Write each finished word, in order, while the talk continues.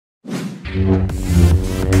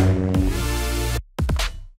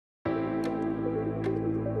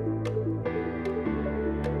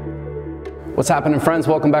What's happening, friends?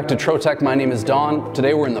 Welcome back to Trotec. My name is Don.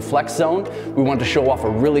 Today we're in the FLEXX zone. We wanted to show off a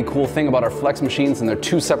really cool thing about our FLEXX machines, and they're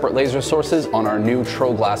two separate laser sources on our new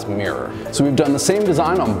TroGlass Mirror. So we've done the same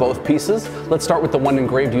design on both pieces. Let's start with the one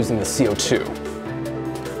engraved using the CO2.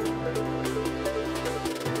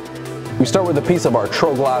 We start with a piece of our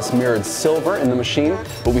TroGlass mirrored silver in the machine,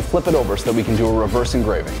 but we flip it over so that we can do a reverse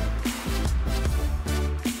engraving.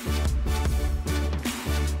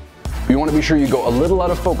 You want to be sure you go a little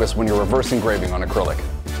out of focus when you're reverse engraving on acrylic.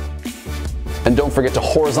 And don't forget to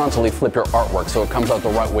horizontally flip your artwork so it comes out the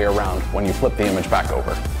right way around when you flip the image back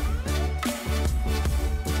over.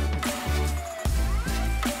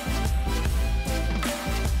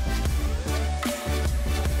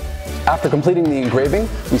 After completing the engraving,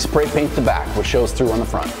 we spray paint the back, which shows through on the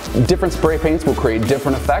front. Different spray paints will create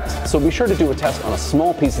different effects, so be sure to do a test on a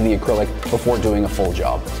small piece of the acrylic before doing a full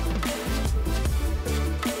job.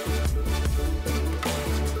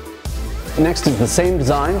 Next is the same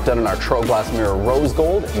design done in our TroGlass Mirror rose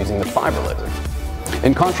gold using the fiber laser.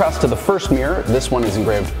 In contrast to the first mirror, this one is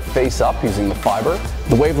engraved face up using the fiber.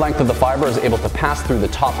 The wavelength of the fiber is able to pass through the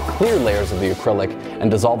top clear layers of the acrylic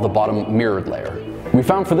and dissolve the bottom mirrored layer. We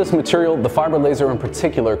found for this material, the fiber laser in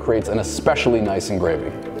particular creates an especially nice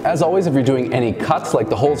engraving. As always, if you're doing any cuts like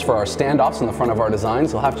the holes for our standoffs in the front of our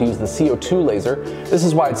designs, you'll have to use the CO2 laser. This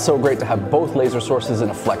is why it's so great to have both laser sources in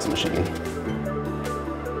a FLEXX machine.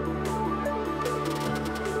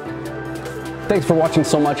 Thanks for watching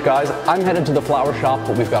so much, guys. I'm headed to the flower shop,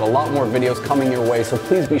 but we've got a lot more videos coming your way, so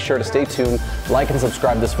please be sure to stay tuned, like and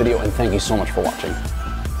subscribe this video, and thank you so much for watching.